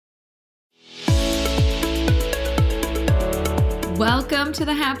Welcome to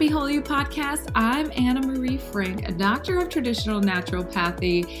the Happy Whole You podcast. I'm Anna Marie Frank, a doctor of traditional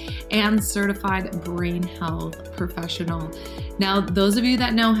naturopathy and certified brain health professional. Now, those of you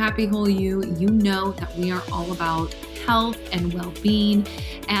that know Happy Whole You, you know that we are all about health and well-being,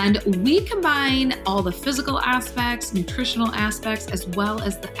 and we combine all the physical aspects, nutritional aspects, as well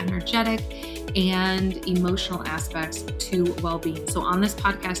as the energetic and emotional aspects to well-being. So on this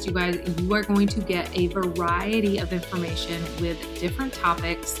podcast, you guys, you are going to get a variety of information with different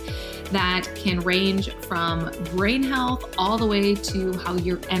topics that can range from brain health all the way to how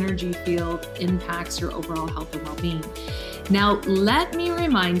your energy field impacts your overall health and well-being. Now, let me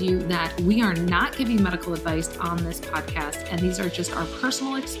remind you that we are not giving medical advice on this podcast, and these are just our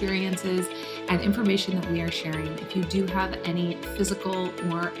personal experiences and information that we are sharing. If you do have any physical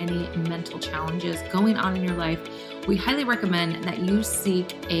or any mental challenges going on in your life, we highly recommend that you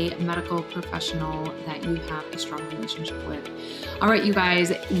seek a medical professional that you have a strong relationship with. All right, you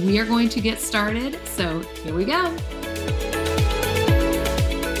guys, we are going to get started. So here we go.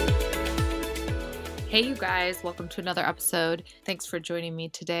 Hey, you guys, welcome to another episode. Thanks for joining me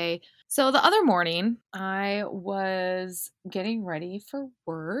today. So the other morning, I was getting ready for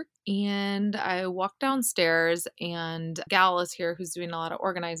work and I walked downstairs and a gal is here who's doing a lot of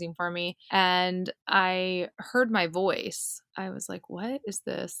organizing for me. And I heard my voice. I was like, what is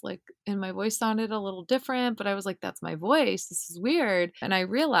this? And my voice sounded a little different, but I was like, that's my voice. This is weird. And I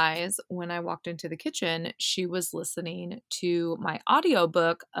realized when I walked into the kitchen, she was listening to my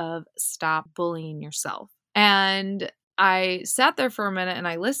audiobook of Stop Bullying Yourself. And I sat there for a minute and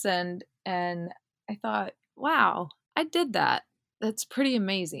I listened and I thought, wow, I did that. That's pretty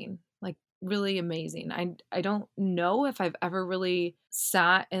amazing. Really amazing. I don't know if I've ever really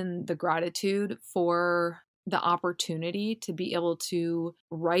sat in the gratitude for the opportunity to be able to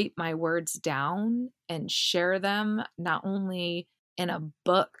write my words down and share them, not only in a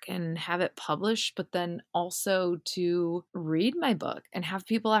book and have it published, but then also to read my book and have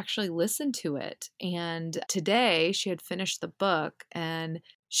people actually listen to it. And today she had finished the book and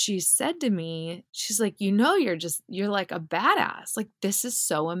she said to me, she's like, you're like a badass. This is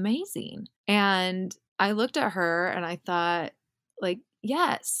so amazing. And I looked at her and I thought,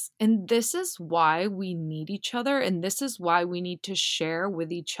 yes. And this is why we need each other. And this is why we need to share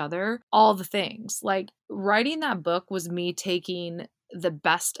with each other all the things. Writing that book was me taking the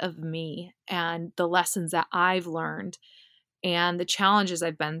best of me and the lessons that I've learned and the challenges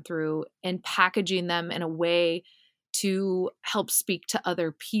I've been through and packaging them in a way to help speak to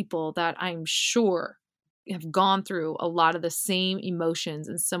other people that I'm sure have gone through a lot of the same emotions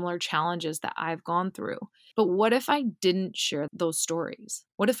and similar challenges that I've gone through. But what if I didn't share those stories?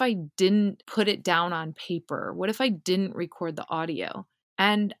 What if I didn't put it down on paper? What if I didn't record the audio?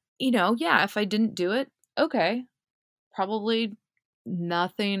 And, if I didn't do it, okay, probably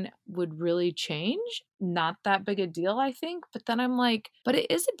nothing would really change. Not that big a deal, I think. But then I'm like, but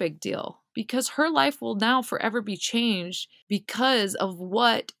it is a big deal because her life will now forever be changed because of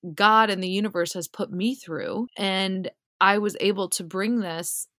what God and the universe has put me through. And I was able to bring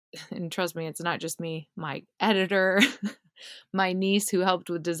this, and trust me, it's not just me, my editor, my niece who helped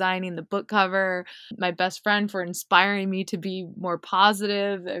with designing the book cover, my best friend for inspiring me to be more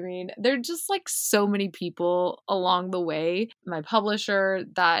positive. I mean, there are just so many people along the way. My publisher,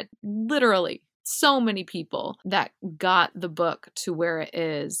 that literally so many people that got the book to where it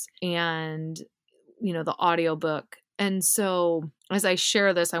is, and, the audiobook. And so as I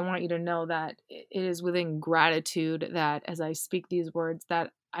share this, I want you to know that it is within gratitude that as I speak these words,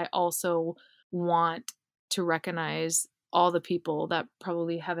 that I also want to recognize all the people that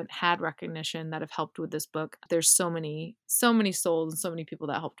probably haven't had recognition that have helped with this book. There's so many souls and so many people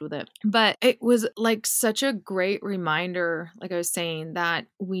that helped with it. But it was such a great reminder, like I was saying, that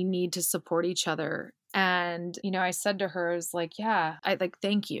we need to support each other. And, I said to her,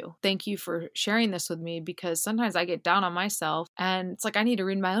 thank you. Thank you for sharing this with me, because sometimes I get down on myself and it's I need to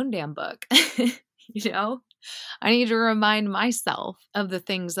read my own damn book, I need to remind myself of the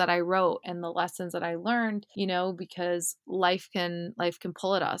things that I wrote and the lessons that I learned, because life can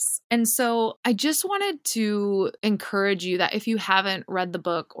pull at us. And so I just wanted to encourage you that if you haven't read the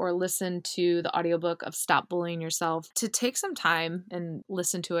book or listened to the audiobook of Stop Bullying Yourself, to take some time and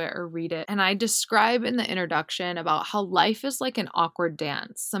listen to it or read it. And I describe in the introduction about how life is like an awkward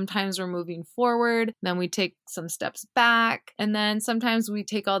dance. Sometimes we're moving forward, then we take some steps back, and then sometimes we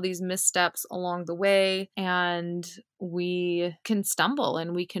take all these missteps along the way and we can stumble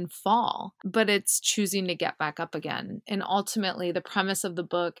and we can fall, but it's choosing to get back up again. And ultimately, the premise of the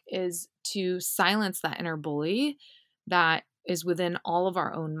book is to silence that inner bully that is within all of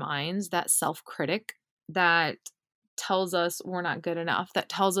our own minds, that self-critic that tells us we're not good enough, that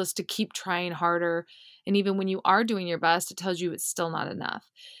tells us to keep trying harder. And even when you are doing your best, it tells you it's still not enough.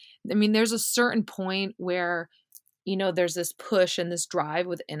 I mean, there's a certain point where, there's this push and this drive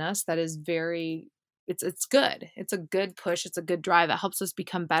within us that is it's good. It's a good push. It's a good drive. It helps us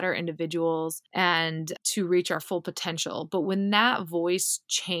become better individuals and to reach our full potential. But when that voice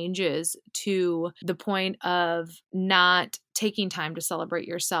changes to the point of not taking time to celebrate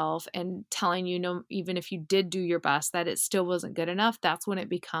yourself and telling you, no, even if you did do your best, that it still wasn't good enough, that's when it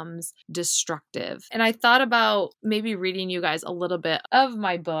becomes destructive. And I thought about maybe reading you guys a little bit of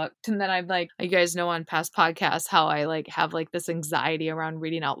my book. And then I'm like, you guys know on past podcasts how I have this anxiety around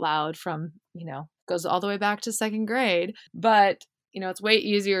reading out loud from, goes all the way back to second grade. But, it's way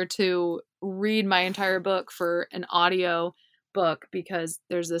easier to read my entire book for an audio book because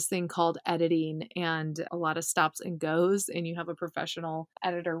there's this thing called editing and a lot of stops and goes, and you have a professional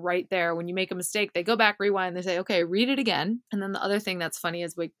editor right there. When you make a mistake, they go back, rewind, they say, okay, read it again. And then the other thing that's funny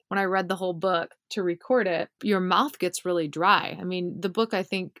is when I read the whole book to record it, your mouth gets really dry. I mean, the book, I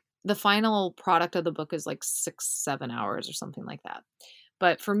think the final product of the book is 6-7 hours or something like that.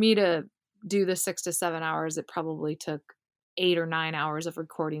 But for me to do the 6 to 7 hours, it probably took 8 or 9 hours of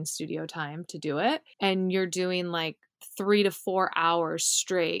recording studio time to do it. And you're doing 3 to 4 hours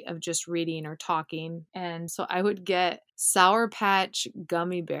straight of just reading or talking. And so I would get Sour Patch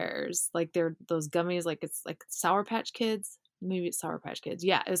gummy bears. They're those gummies, it's like Sour Patch Kids. Maybe it's Sour Patch Kids.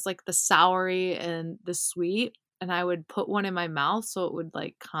 Yeah, it's the soury and the sweet. And I would put one in my mouth so it would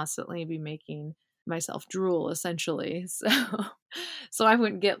constantly be making myself drool essentially. So I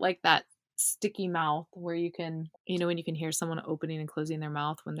wouldn't get that sticky mouth where you can, when you can hear someone opening and closing their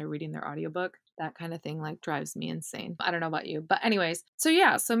mouth when they're reading their audiobook. That kind of thing drives me insane. I don't know about you, but anyways,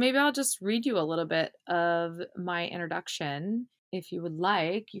 so maybe I'll just read you a little bit of my introduction. If you would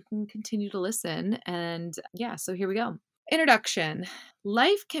like, you can continue to listen. And so here we go. Introduction.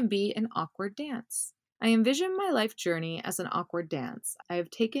 Life can be an awkward dance. I envision my life journey as an awkward dance. I have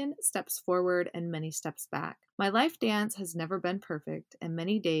taken steps forward and many steps back. My life dance has never been perfect, and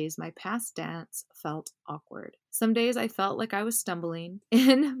many days my past dance felt awkward. Some days I felt like I was stumbling.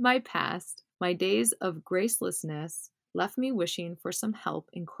 In my past, my days of gracelessness left me wishing for some help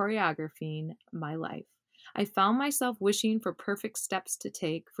in choreographing my life. I found myself wishing for perfect steps to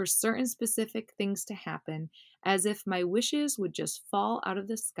take, for certain specific things to happen, as if my wishes would just fall out of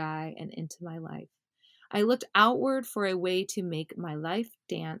the sky and into my life. I looked outward for a way to make my life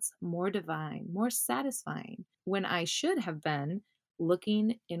dance more divine, more satisfying, when I should have been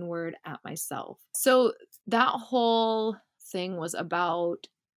looking inward at myself. So that whole thing was about,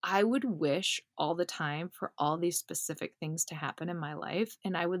 I would wish all the time for all these specific things to happen in my life.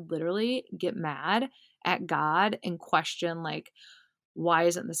 And I would literally get mad at God and question, why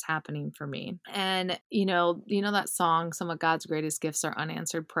isn't this happening for me? And that song, some of God's greatest gifts are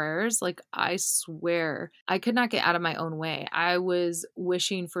unanswered prayers. I swear I could not get out of my own way. I was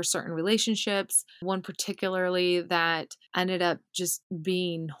wishing for certain relationships, one particularly that ended up just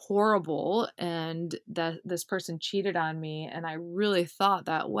being horrible, and that this person cheated on me. And I really thought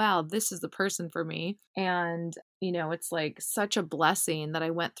that, wow, this is the person for me. And it's such a blessing that I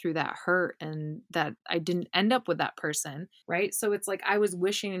went through that hurt and that I didn't end up with that person, right? So it's I was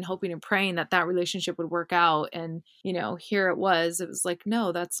wishing and hoping and praying that that relationship would work out. And, here it was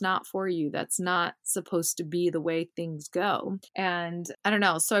no, that's not for you. That's not supposed to be the way things go. And I don't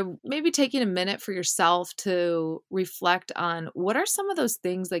know. So maybe taking a minute for yourself to reflect on what are some of those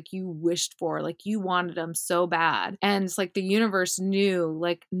things you wished for, you wanted them so bad. And it's the universe knew,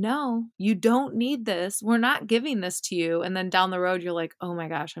 no, you don't need this. We're not giving this to you. And then down the road, you're oh my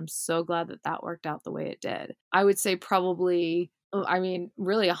gosh, I'm so glad that that worked out the way it did. I would say probably,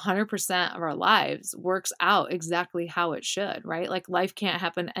 really 100% of our lives works out exactly how it should, right? Life can't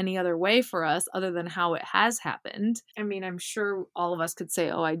happen any other way for us other than how it has happened. I'm sure all of us could say,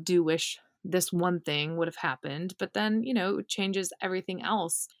 oh, I do wish this one thing would have happened, but then, it changes everything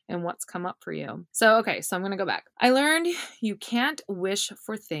else and what's come up for you. So I'm going to go back. I learned you can't wish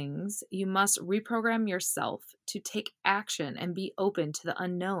for things. You must reprogram yourself to take action and be open to the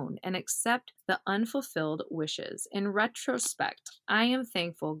unknown and accept the unfulfilled wishes. In retrospect, I am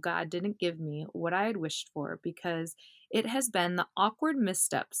thankful God didn't give me what I had wished for, because it has been the awkward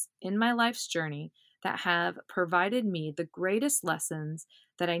missteps in my life's journey that have provided me the greatest lessons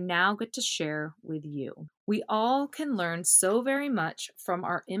that I now get to share with you. We all can learn so very much from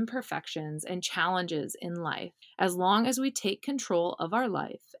our imperfections and challenges in life, as long as we take control of our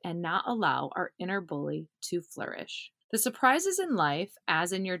life and not allow our inner bully to flourish. The surprises in life,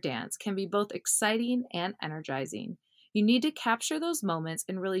 as in your dance, can be both exciting and energizing. You need to capture those moments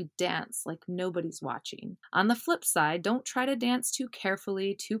and really dance like nobody's watching. On the flip side, don't try to dance too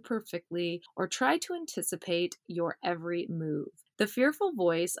carefully, too perfectly, or try to anticipate your every move. The fearful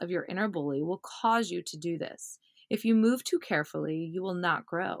voice of your inner bully will cause you to do this. If you move too carefully, you will not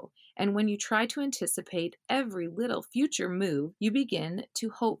grow. And when you try to anticipate every little future move, you begin to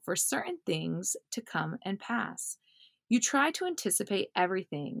hope for certain things to come and pass. You try to anticipate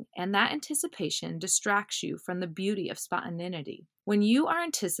everything, and that anticipation distracts you from the beauty of spontaneity. When you are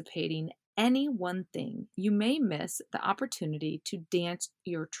anticipating any one thing, you may miss the opportunity to dance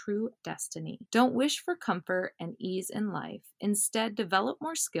your true destiny. Don't wish for comfort and ease in life. Instead, develop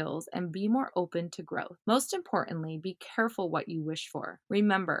more skills and be more open to growth. Most importantly, be careful what you wish for.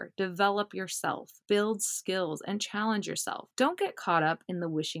 Remember, develop yourself, build skills, and challenge yourself. Don't get caught up in the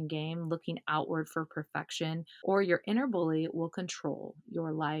wishing game, looking outward for perfection, or your inner bully will control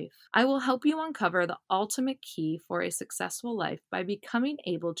your life. I will help you uncover the ultimate key for a successful life by becoming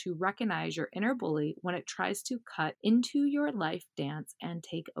able to recognize your inner bully when it tries to cut into your life dance and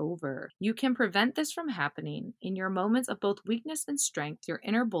take over. You can prevent this from happening. In your moments of both weakness and strength, your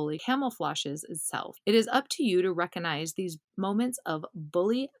inner bully camouflages itself. It is up to you to recognize these moments of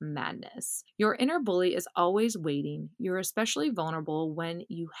bully madness. Your inner bully is always waiting. You're especially vulnerable when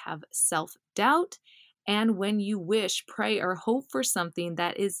you have self-doubt and when you wish, pray, or hope for something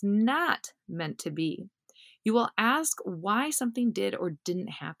that is not meant to be. You will ask why something did or didn't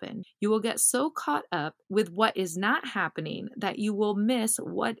happen. You will get so caught up with what is not happening that you will miss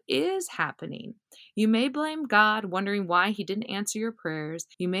what is happening. You may blame God, wondering why He didn't answer your prayers.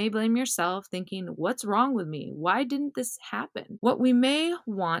 You may blame yourself, thinking, what's wrong with me? Why didn't this happen? What we may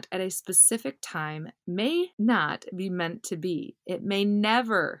want at a specific time may not be meant to be. It may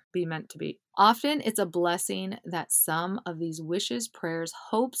never be meant to be. Often it's a blessing that some of these wishes, prayers,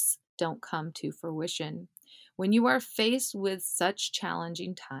 hopes don't come to fruition. When you are faced with such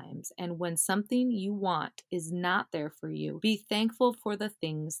challenging times and when something you want is not there for you, be thankful for the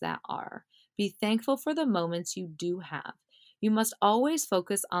things that are. Be thankful for the moments you do have. You must always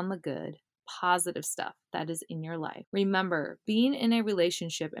focus on the good, positive stuff that is in your life. Remember, being in a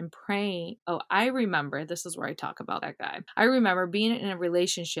relationship and praying. This is where I talk about that guy. I remember being in a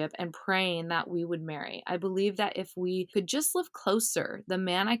relationship and praying that we would marry. I believe that if we could just live closer, the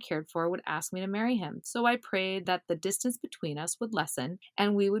man I cared for would ask me to marry him. So I prayed that the distance between us would lessen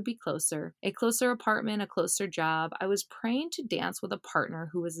and we would be closer. A closer apartment, a closer job. I was praying to dance with a partner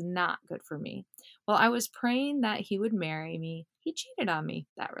who was not good for me. While I was praying that he would marry me, he cheated on me.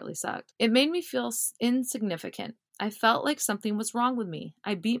 That really sucked. It made me feel insignificant. I felt like something was wrong with me.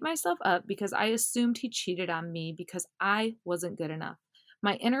 I beat myself up because I assumed he cheated on me because I wasn't good enough.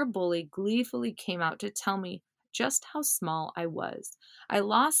 My inner bully gleefully came out to tell me just how small I was. I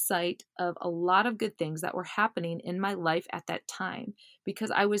lost sight of a lot of good things that were happening in my life at that time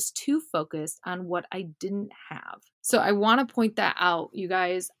because I was too focused on what I didn't have. So I want to point that out, you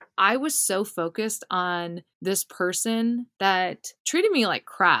guys. I was so focused on this person that treated me like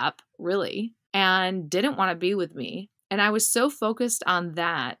crap, really, and didn't want to be with me. And I was so focused on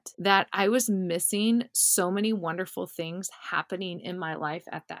that I was missing so many wonderful things happening in my life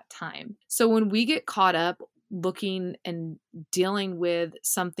at that time. So when we get caught up looking and dealing with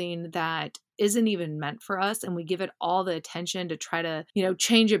something that isn't even meant for us and we give it all the attention to try to,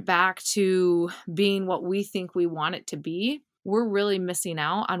 change it back to being what we think we want it to be, we're really missing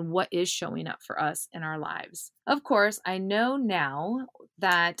out on what is showing up for us in our lives. Of course, I know now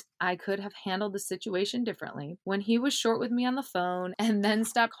that I could have handled the situation differently. When he was short with me on the phone and then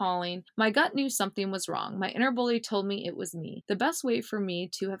stopped calling, my gut knew something was wrong. My inner bully told me it was me. The best way for me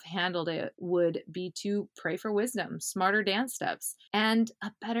to have handled it would be to pray for wisdom, smarter dance steps, and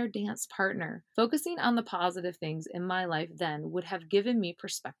a better dance partner. Focusing on the positive things in my life then would have given me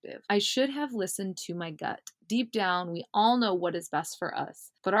perspective. I should have listened to my gut. Deep down, we all know what is best for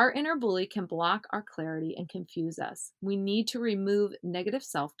us, but our inner bully can block our clarity and confuse us. We need to remove negative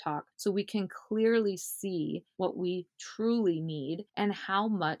self-talk so we can clearly see what we truly need and how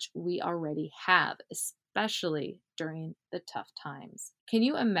much we already have, especially during the tough times. Can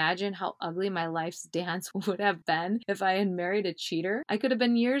you imagine how ugly my life's dance would have been if I had married a cheater? I could have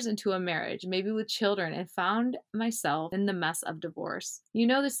been years into a marriage, maybe with children, and found myself in the mess of divorce. You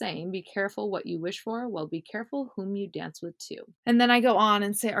know the saying, be careful what you wish for. Well, be careful whom you dance with too. And then I go on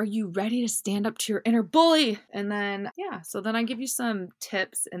and say, are you ready to stand up to your inner bully? And then, so then I give you some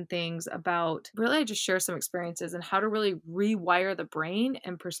tips and things about, really I just share some experiences and how to really rewire the brain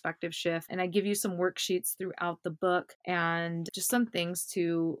and perspective shift. And I give you some worksheets throughout the book and just some things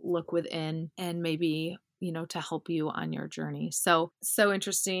to look within and maybe to help you on your journey. So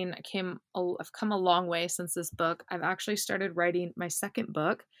interesting. I've come a long way since this book. I've actually started writing my second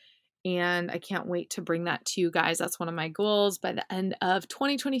book, and I can't wait to bring that to you guys. That's one of my goals by the end of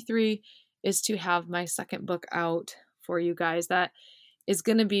 2023 is to have my second book out for you guys. That is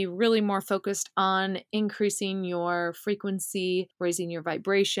going to be really more focused on increasing your frequency, raising your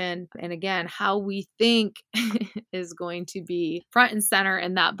vibration. And again, how we think is going to be front and center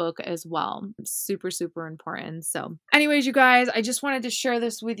in that book as well. Super, super important. So anyways, you guys, I just wanted to share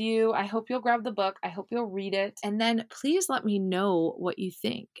this with you. I hope you'll grab the book. I hope you'll read it. And then please let me know what you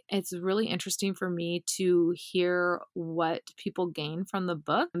think. It's really interesting for me to hear what people gain from the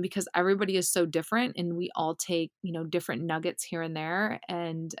book, because everybody is so different and we all take, different nuggets here and there.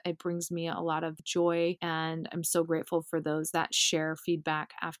 And it brings me a lot of joy. And I'm so grateful for those that share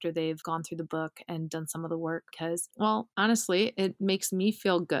feedback after they've gone through the book and done some of the work, because, well, honestly, it makes me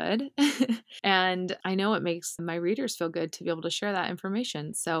feel good. And I know it makes my readers feel good to be able to share that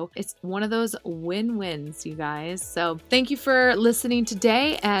information. So it's one of those win-wins, you guys. So thank you for listening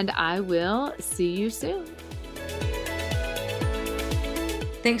today, and I will see you soon.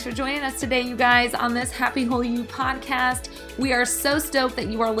 Thanks for joining us today, you guys, on this Happy Whole You podcast. We are so stoked that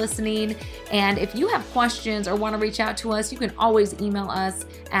you are listening. And if you have questions or want to reach out to us, you can always email us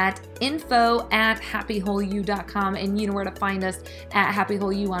at info@happywholeyou.com. And you know where to find us at Happy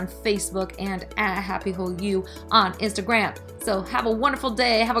Whole You on Facebook and at Happy Whole You on Instagram. So have a wonderful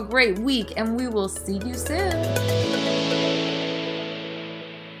day. Have a great week, and we will see you soon.